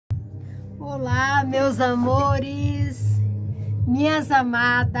Olá, meus amores, minhas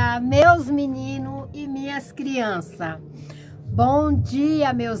amadas, meus meninos e minhas crianças. Bom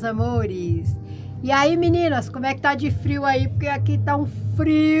dia, meus amores. E aí, meninas, como é que tá de frio aí? Porque aqui tá um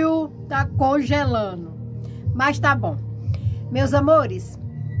frio, tá congelando. Mas tá bom. Meus amores,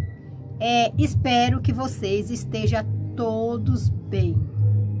 espero que vocês estejam todos bem.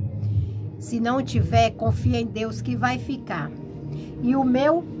 Se não tiver, confia em Deus que vai ficar. E o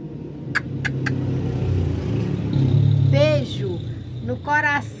meu beijo no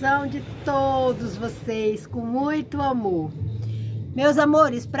coração de todos vocês, com muito amor. Meus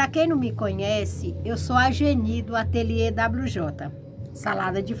amores, para quem não me conhece, eu sou a Geni do Ateliê WJ,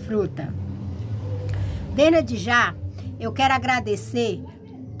 salada de fruta. Desde já, eu quero agradecer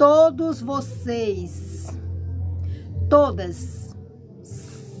todos vocês, todas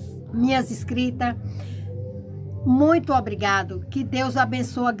minhas inscritas. Muito obrigado, que Deus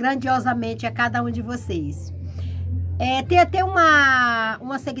abençoe grandiosamente a cada um de vocês. Tem até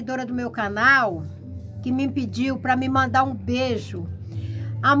uma seguidora do meu canal que me pediu para me mandar um beijo.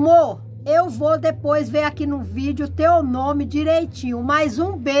 Amor, eu vou depois ver aqui no vídeo o teu nome direitinho, mas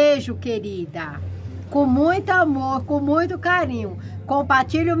um beijo, querida. Com muito amor, com muito carinho.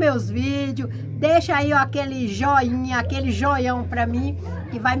 Compartilhe os meus vídeos, deixa aí ó, aquele joinha, aquele joião para mim,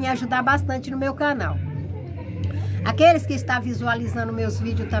 que vai me ajudar bastante no meu canal. Aqueles que estão visualizando meus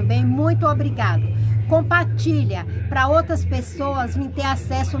vídeos também, muito obrigado. Compartilha para outras pessoas virem ter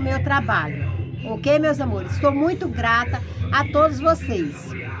acesso ao meu trabalho. Ok, meus amores? Estou muito grata a todos vocês.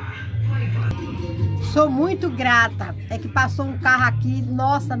 Sou muito grata. É que passou um carro aqui,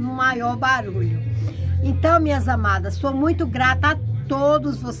 nossa, no maior barulho. Então, minhas amadas, sou muito grata a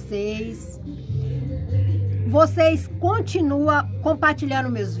todos vocês. Vocês continuam compartilhando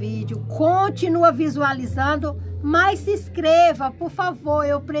meus vídeos, continuam visualizando, mas se inscreva, por favor,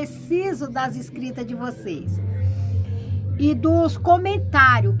 eu preciso das inscritas de vocês. E dos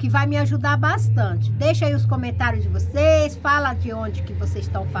comentários, que vai me ajudar bastante. Deixa aí os comentários de vocês, fala de onde que vocês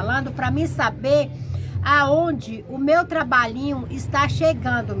estão falando, para mim saber aonde o meu trabalhinho está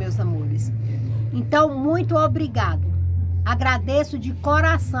chegando, meus amores. Então, muito obrigado. Agradeço de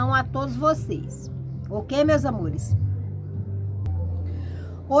coração a todos vocês. Ok, meus amores?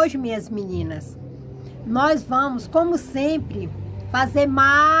 Hoje, minhas meninas, nós vamos, como sempre, fazer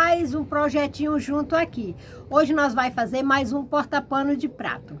mais um projetinho junto aqui. Hoje nós vamos fazer mais um porta-pano de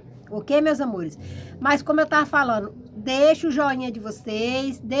prato. Ok, meus amores? Mas como eu estava falando, deixa o joinha de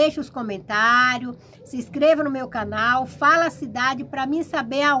vocês, deixa os comentários, se inscreva no meu canal, fala a cidade para mim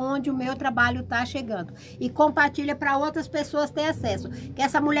saber aonde o meu trabalho está chegando. E compartilha para outras pessoas terem acesso. Que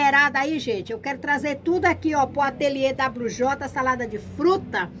essa mulherada aí, gente, eu quero trazer tudo aqui, ó, pro Ateliê WJ, salada de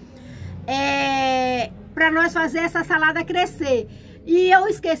fruta, para nós fazer essa salada crescer. E eu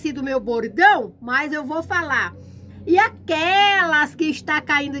esqueci do meu bordão, mas eu vou falar. E aquelas que está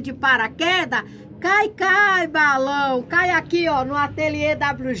caindo de paraquedas, cai, balão, cai aqui, ó, no Ateliê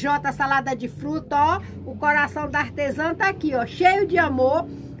WJ, salada de fruta, ó, o coração da artesã tá aqui, ó, cheio de amor,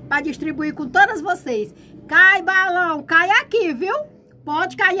 para distribuir com todas vocês. Cai, balão, cai aqui, viu?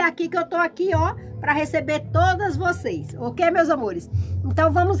 Pode cair aqui que eu tô aqui, ó, para receber todas vocês, ok, meus amores?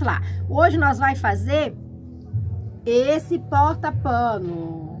 Então, vamos lá. Hoje nós vai fazer esse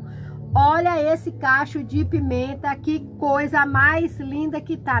porta-pano. Olha esse cacho de pimenta, que coisa mais linda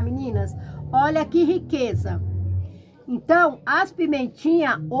que tá, meninas. Olha que riqueza. Então, as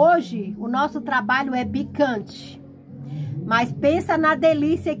pimentinhas, hoje, o nosso trabalho é picante. Mas pensa na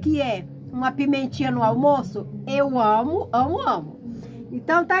delícia que é uma pimentinha no almoço. Eu amo, amo, amo.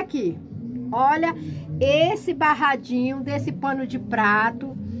 Então, tá aqui. Olha esse barradinho desse pano de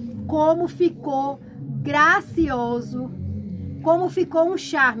prato. Como ficou gracioso. Como ficou um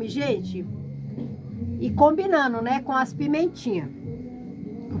charme, gente. E combinando, né, com as pimentinhas.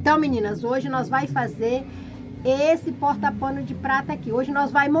 Então, meninas, hoje nós vai fazer esse porta-pano de prata aqui. Hoje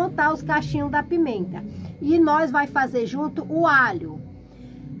nós vai montar os cachinhos da pimenta. E nós vai fazer junto o alho.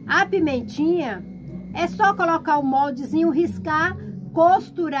 A pimentinha é só colocar o moldezinho, riscar,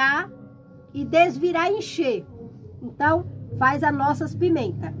 costurar e desvirar e encher. Então, faz as nossas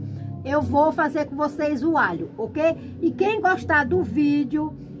pimentas. Eu vou fazer com vocês o alho, ok? E quem gostar do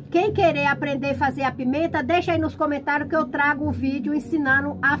vídeo, quem querer aprender a fazer a pimenta, deixa aí nos comentários que eu trago o vídeo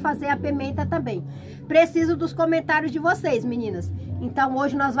ensinando a fazer a pimenta também. Preciso dos comentários de vocês, meninas. Então,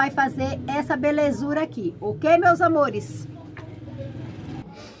 hoje nós vai fazer essa belezura aqui, ok, meus amores?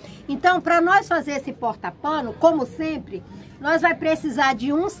 Então, para nós fazer esse porta-pano, como sempre, nós vai precisar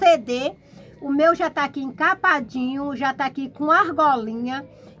de um CD. O meu já tá aqui encapadinho, já tá aqui com argolinha.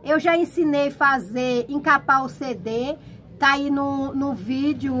 Eu já ensinei a fazer, encapar o CD. tá aí no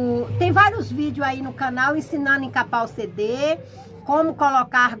vídeo, tem vários vídeos aí no canal ensinando a encapar o CD, como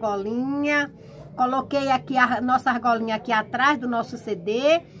colocar a argolinha. Coloquei aqui a nossa argolinha aqui atrás do nosso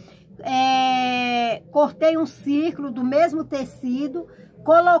CD, cortei um círculo do mesmo tecido,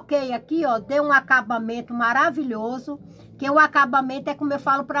 coloquei aqui, ó, dei um acabamento maravilhoso, que o acabamento é como eu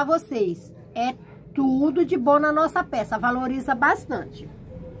falo pra vocês, é tudo de bom na nossa peça, valoriza bastante.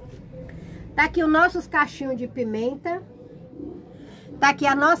 Tá aqui os nossos cachinhos de pimenta, tá aqui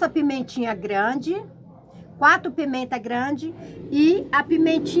a nossa pimentinha grande, 4 pimentas grandes e a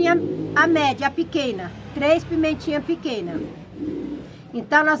pimentinha, a média, a pequena, 3 pimentinhas pequenas.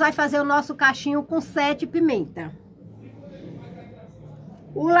 Então, nós vamos fazer o nosso cachinho com 7 pimentas.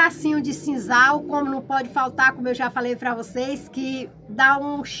 O lacinho de sisal, como não pode faltar, como eu já falei pra vocês, que dá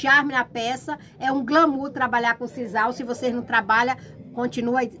um charme na peça, é um glamour trabalhar com sisal. Se vocês não trabalham,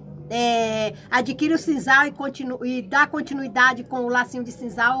 continua, adquire o sisal e dá continuidade com o lacinho de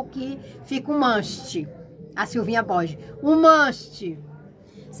sisal, que fica um must. A Silvinha Borges, um must.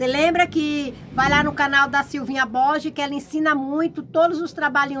 Você lembra que vai lá no canal da Silvinha Borges, que ela ensina muito, todos os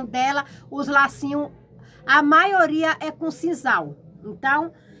trabalhinhos dela, os lacinhos, a maioria é com sisal.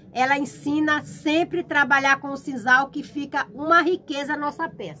 Então, ela ensina sempre a trabalhar com o sisal, que fica uma riqueza a nossa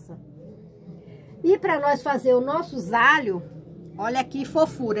peça. E para nós fazer o nosso alho, olha que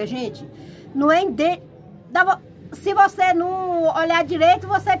fofura, gente. Não é se você não olhar direito,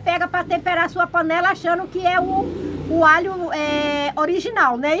 você pega para temperar sua panela achando que é o alho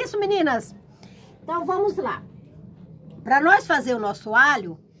original, não é isso, meninas? Então, vamos lá. Para nós fazer o nosso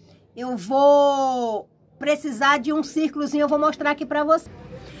alho, eu vou precisar de um círculozinho, eu vou mostrar aqui para vocês.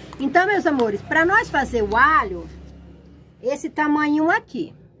 Então, meus amores, para nós fazer o alho, esse tamanho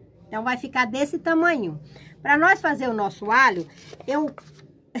aqui. Então, vai ficar desse tamanho. Para nós fazer o nosso alho,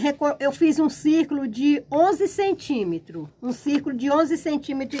 eu fiz um círculo de 11 centímetros. Um círculo de 11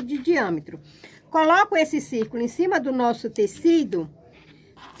 centímetros de diâmetro. Coloco esse círculo em cima do nosso tecido,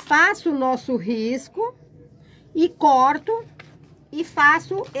 faço o nosso risco e corto e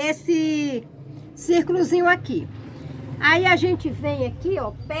faço esse círculozinho aqui. Aí a gente vem aqui,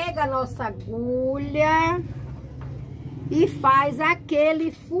 ó, pega a nossa agulha e faz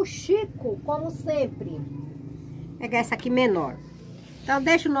aquele fuxico, como sempre. Vou pegar essa aqui menor. Então,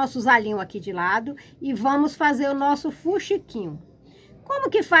 deixa o nosso alhinho aqui de lado e vamos fazer o nosso fuxiquinho. Como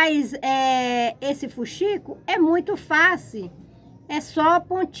que faz esse fuxico? É muito fácil, é só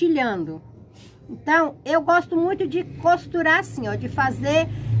pontilhando. Então, eu gosto muito de costurar assim, ó, de fazer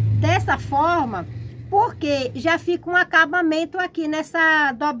dessa forma, porque já fica um acabamento aqui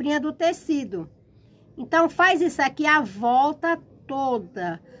nessa dobrinha do tecido. Então, faz isso aqui a volta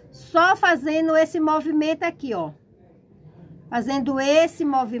toda, só fazendo esse movimento aqui, ó. Fazendo esse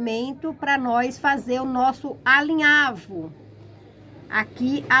movimento para nós fazer o nosso alinhavo.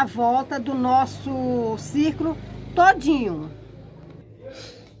 Aqui a volta do nosso círculo todinho.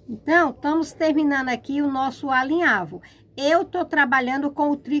 Então, estamos terminando aqui o nosso alinhavo. Eu tô trabalhando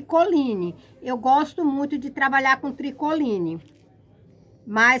com o tricoline. Eu gosto muito de trabalhar com tricoline.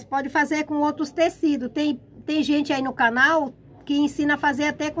 Mas pode fazer com outros tecidos. Tem gente aí no canal que ensina a fazer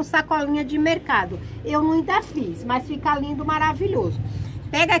até com sacolinha de mercado. Eu não ainda fiz, mas fica lindo, maravilhoso.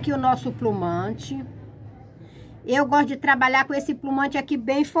 Pega aqui o nosso plumante. Eu gosto de trabalhar com esse plumante aqui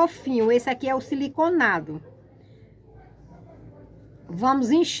bem fofinho. Esse aqui é o siliconado.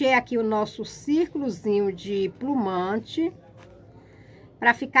 Vamos encher aqui o nosso círculozinho de plumante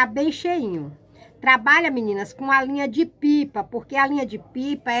para ficar bem cheinho. Trabalha, meninas, com a linha de pipa, porque a linha de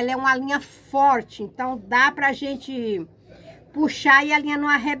pipa, ela é uma linha forte. Então, dá pra gente puxar e a linha não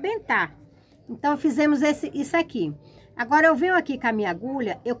arrebentar. Então, fizemos isso aqui. Agora, eu venho aqui com a minha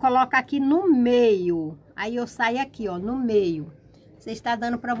agulha, eu coloco aqui no meio. Aí, eu saio aqui, ó, no meio. Você está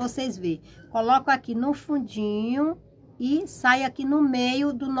dando para vocês verem. Coloco aqui no fundinho e saio aqui no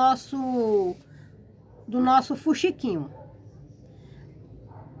meio do nosso fuxiquinho.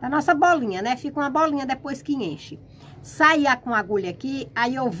 Da nossa bolinha, né? Fica uma bolinha depois que enche. Saia com a agulha aqui,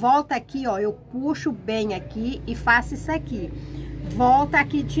 aí eu volto aqui, ó, eu puxo bem aqui e faço isso aqui. Volta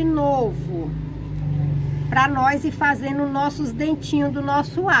aqui de novo, pra nós ir fazendo nossos dentinhos do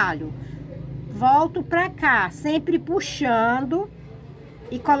nosso alho. Volto pra cá, sempre puxando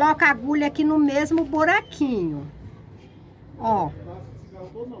e coloco a agulha aqui no mesmo buraquinho. Ó,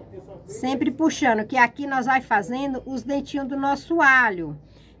 sempre puxando, que aqui nós vai fazendo os dentinhos do nosso alho.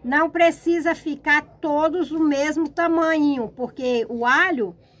 Não precisa ficar todos do mesmo tamanho, porque o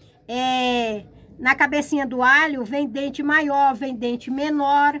alho, na cabecinha do alho, vem dente maior, vem dente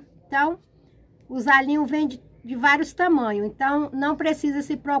menor. Então, os alhinhos vêm de vários tamanhos. Então, não precisa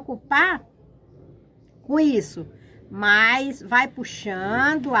se preocupar com isso. mas vai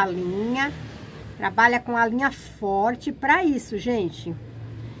puxando a linha, trabalha com a linha forte para isso, gente.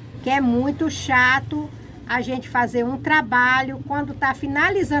 Que é muito chato a gente fazer um trabalho, quando tá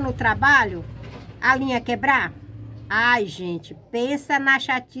finalizando o trabalho, a linha quebrar. Ai, gente, pensa na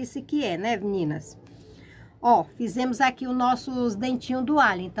chatice que é, né, meninas? Ó, fizemos aqui os nossos dentinhos do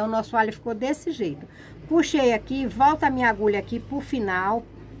alho, então o nosso alho ficou desse jeito. Puxei aqui, volta a minha agulha aqui pro final,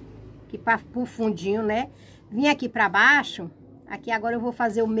 aqui pro fundinho, né? Vim aqui pra baixo, aqui agora eu vou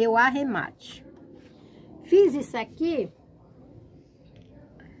fazer o meu arremate. Fiz isso aqui,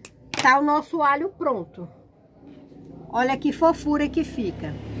 tá o nosso alho pronto. Olha que fofura que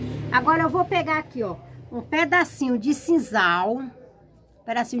fica. Agora eu vou pegar aqui, ó, um pedacinho de sisal,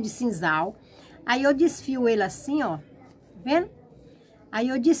 aí eu desfio ele assim, ó, vendo? Aí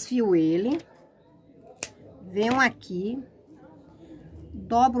eu desfio ele, venho aqui,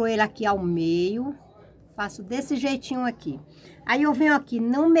 dobro ele aqui ao meio, faço desse jeitinho aqui. Aí eu venho aqui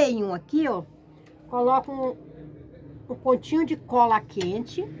no meinho aqui, ó, coloco um pontinho de cola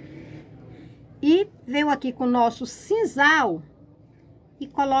quente e venho aqui com o nosso sisal e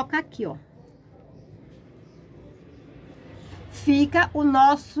coloco aqui, ó. Fica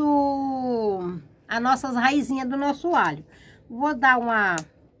as nossas raizinhas do nosso alho. Vou dar uma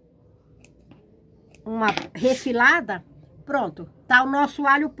refilada, pronto, tá o nosso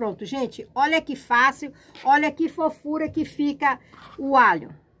alho pronto, gente. Olha que fácil, olha que fofura que fica o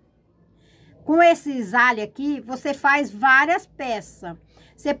alho. Com esses alhos aqui, você faz várias peças.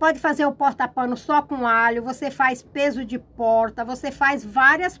 Você pode fazer o porta-pano só com alho, você faz peso de porta, você faz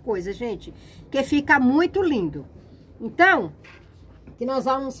várias coisas, gente, que fica muito lindo. Então, o que nós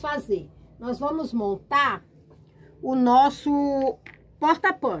vamos fazer? Nós vamos montar o nosso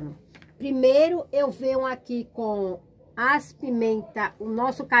porta-pano. Primeiro, eu venho aqui com as pimentas, o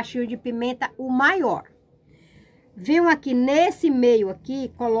nosso cachinho de pimenta, o maior. Venho aqui nesse meio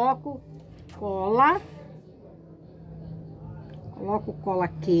aqui, coloco cola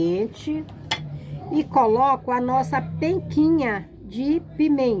quente e coloco a nossa penquinha de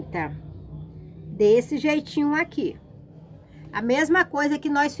pimenta, desse jeitinho aqui. A mesma coisa que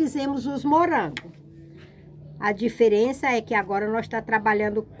nós fizemos os morangos. A diferença é que agora nós está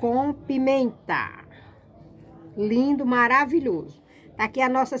trabalhando com pimenta. Lindo, maravilhoso. Tá aqui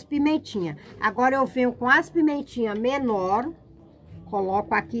as nossas pimentinhas. Agora eu venho com as pimentinhas menor,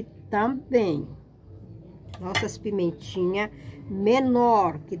 coloco aqui também. Nossas pimentinhas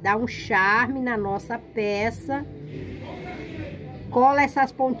menor, que dá um charme na nossa peça. Cola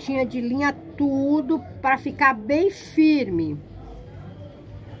essas pontinhas de linha tudo para ficar bem firme.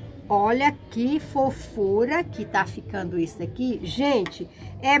 Olha que fofura que tá ficando isso aqui. Gente,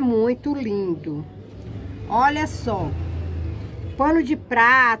 é muito lindo. Olha só. Pano de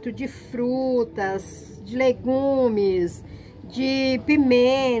prato, de frutas, de legumes, de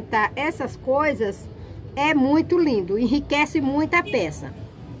pimenta, essas coisas é muito lindo. Enriquece muito a peça.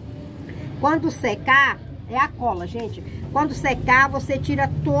 Quando secar, é a cola, gente. Quando secar, você tira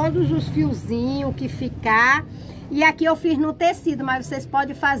todos os fiozinhos que ficar. E aqui eu fiz no tecido, mas vocês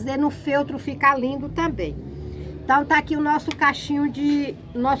podem fazer no feltro, ficar lindo também. Então tá aqui o nosso cachinho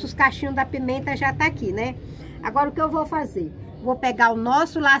nossos cachinhos da pimenta já tá aqui, né? Agora o que eu vou fazer? Vou pegar o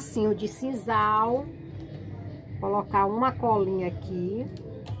nosso lacinho de sisal, colocar uma colinha aqui.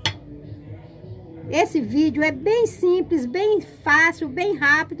 Esse vídeo é bem simples, bem fácil, bem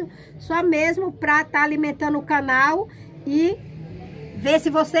rápido, só mesmo pra estar alimentando o canal e ver se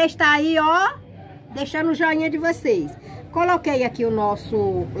você está aí, ó, deixando o joinha de vocês. Coloquei aqui o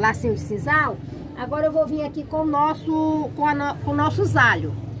nosso lacinho de sisal. Agora eu vou vir aqui com o nossos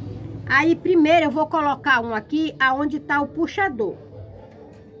alhos. Aí primeiro eu vou colocar um aqui aonde tá o puxador.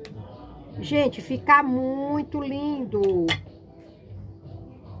 Gente, fica muito lindo.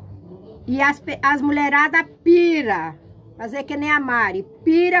 E as mulheradas pira. Fazer que nem a Mari.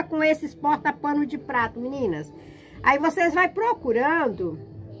 Pira com esses porta-pano de prato, meninas. Aí vocês vai procurando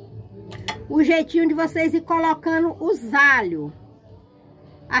o jeitinho de vocês ir colocando os alhos.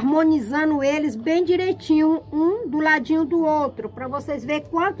 Harmonizando eles bem direitinho, um do ladinho do outro. Para vocês verem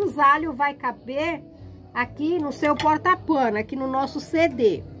quantos alhos vai caber aqui no seu porta-pano, aqui no nosso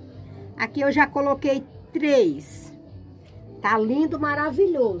CD. Aqui eu já coloquei 3. Tá lindo,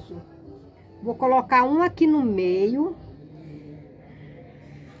 maravilhoso. Vou colocar um aqui no meio.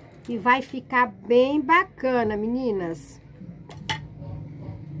 Que vai ficar bem bacana, meninas.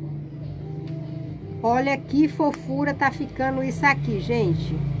 Olha que fofura tá ficando isso aqui,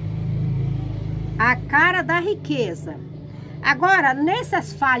 gente. A cara da riqueza. Agora,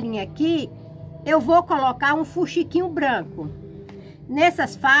 nessas falhinhas aqui, eu vou colocar um fuxiquinho branco.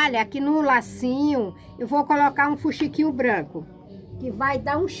 Nessas falhas, aqui no lacinho, eu vou colocar um fuxiquinho branco, que vai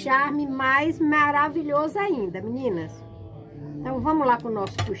dar um charme mais maravilhoso ainda, meninas. Então, vamos lá com o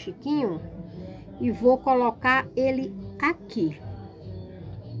nosso fuxiquinho e vou colocar ele aqui.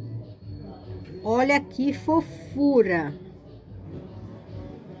 Olha que fofura.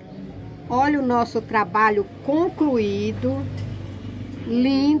 Olha o nosso trabalho concluído.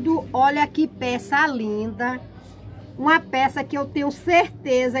 Lindo. Olha que peça linda. Uma peça que eu tenho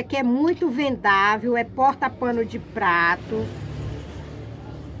certeza que é muito vendável. É porta-pano de prato.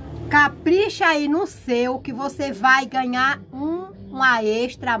 Capricha aí no seu que você vai ganhar uma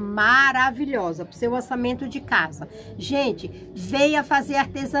extra maravilhosa para o seu orçamento de casa. Gente, venha fazer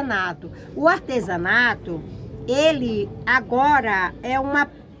artesanato. O artesanato, ele agora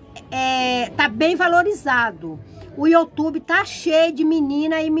tá bem valorizado. O YouTube tá cheio de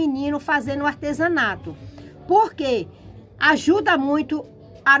menina e menino fazendo artesanato. Por quê? Ajuda muito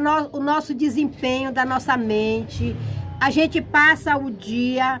o nosso desempenho da nossa mente. A gente passa o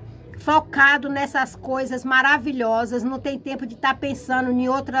dia focado nessas coisas maravilhosas, não tem tempo de estar pensando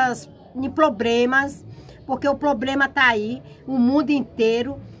em problemas, porque o problema tá aí, o mundo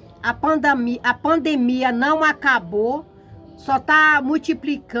inteiro. A pandemia não acabou, só tá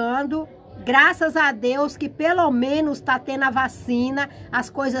multiplicando. Graças a Deus que pelo menos tá tendo a vacina, as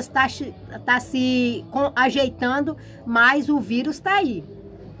coisas tá se ajeitando, mas o vírus tá aí.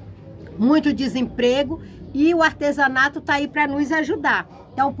 Muito desemprego e o artesanato tá aí para nos ajudar.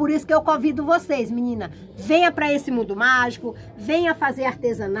 Então, por isso que eu convido vocês, menina, venha para esse mundo mágico, venha fazer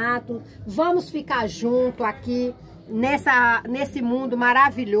artesanato, vamos ficar junto aqui nesse mundo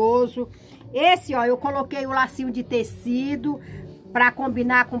maravilhoso. Esse, ó, eu coloquei o lacinho de tecido para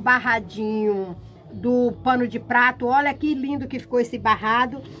combinar com o barradinho do pano de prato. Olha que lindo que ficou esse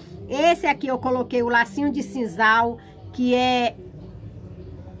barrado. Esse aqui eu coloquei o lacinho de sisal, que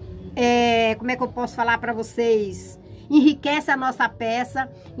como é que eu posso falar para vocês? Enriquece a nossa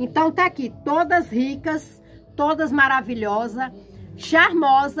peça. Então tá aqui, todas ricas, todas maravilhosas,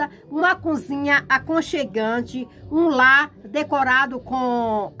 charmosa, uma cozinha aconchegante, um lar decorado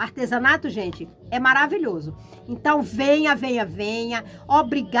com artesanato, gente, é maravilhoso. Então venha, venha, venha.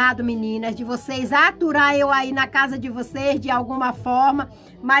 Obrigado, meninas, de vocês aturar eu aí na casa de vocês de alguma forma,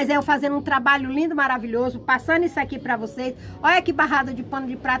 mas eu fazendo um trabalho lindo, maravilhoso, passando isso aqui pra vocês. Olha que barrada de pano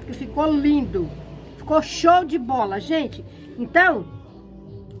de prato que ficou lindo. Ficou show de bola, gente. Então,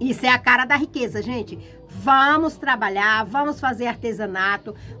 isso é a cara da riqueza, gente. Vamos trabalhar, vamos fazer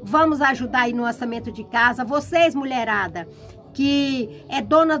artesanato, vamos ajudar aí no orçamento de casa. Vocês, mulherada, que é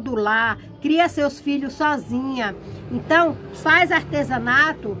dona do lar, cria seus filhos sozinha. Então, faz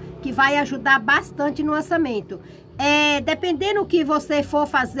artesanato que vai ajudar bastante no orçamento. Dependendo do que você for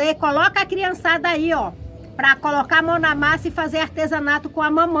fazer, coloca a criançada aí, ó, pra colocar a mão na massa e fazer artesanato com a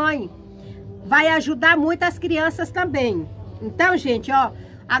mamãe. Vai ajudar muito as crianças também. Então, gente, ó,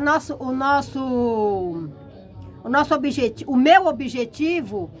 o meu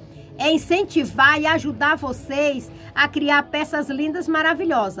objetivo é incentivar e ajudar vocês a criar peças lindas,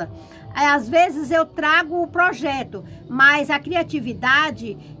 maravilhosas. Às vezes eu trago o projeto, mas a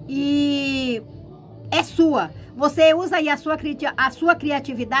criatividade é sua. Você usa aí a sua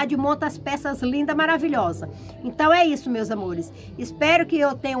criatividade e monta as peças lindas, maravilhosas. Então é isso, meus amores. Espero que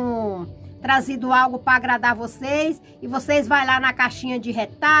eu tenha trazido algo para agradar vocês. E vocês vai lá na caixinha de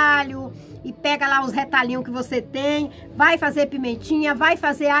retalho e pega lá os retalhinhos que você tem. Vai fazer pimentinha, vai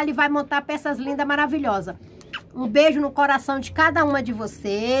fazer alho e vai montar peças lindas, maravilhosas. Um beijo no coração de cada uma de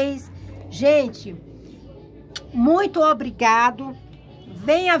vocês. Gente, muito obrigado.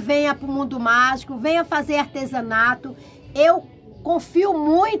 Venha, venha pro mundo mágico. Venha fazer artesanato. Eu confio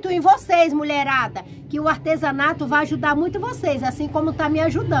muito em vocês, mulherada, que o artesanato vai ajudar muito vocês, assim como tá me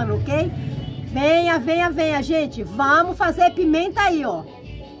ajudando, ok? Venha, venha, venha, gente. Vamos fazer pimenta aí, ó.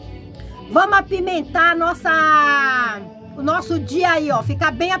 Vamos apimentar o nosso dia aí, ó.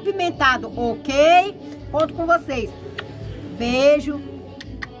 Ficar bem apimentado, ok? Conto com vocês. Beijo.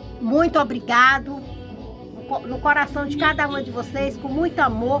 Muito obrigado. No coração de cada uma de vocês, com muito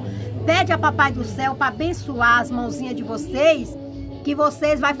amor. Pede a Papai do Céu para abençoar as mãozinhas de vocês, que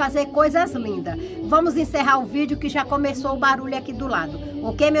vocês vão fazer coisas lindas. Vamos encerrar o vídeo que já começou o barulho aqui do lado.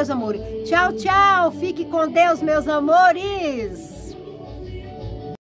 Ok, meus amores? Tchau, tchau. Fique com Deus, meus amores.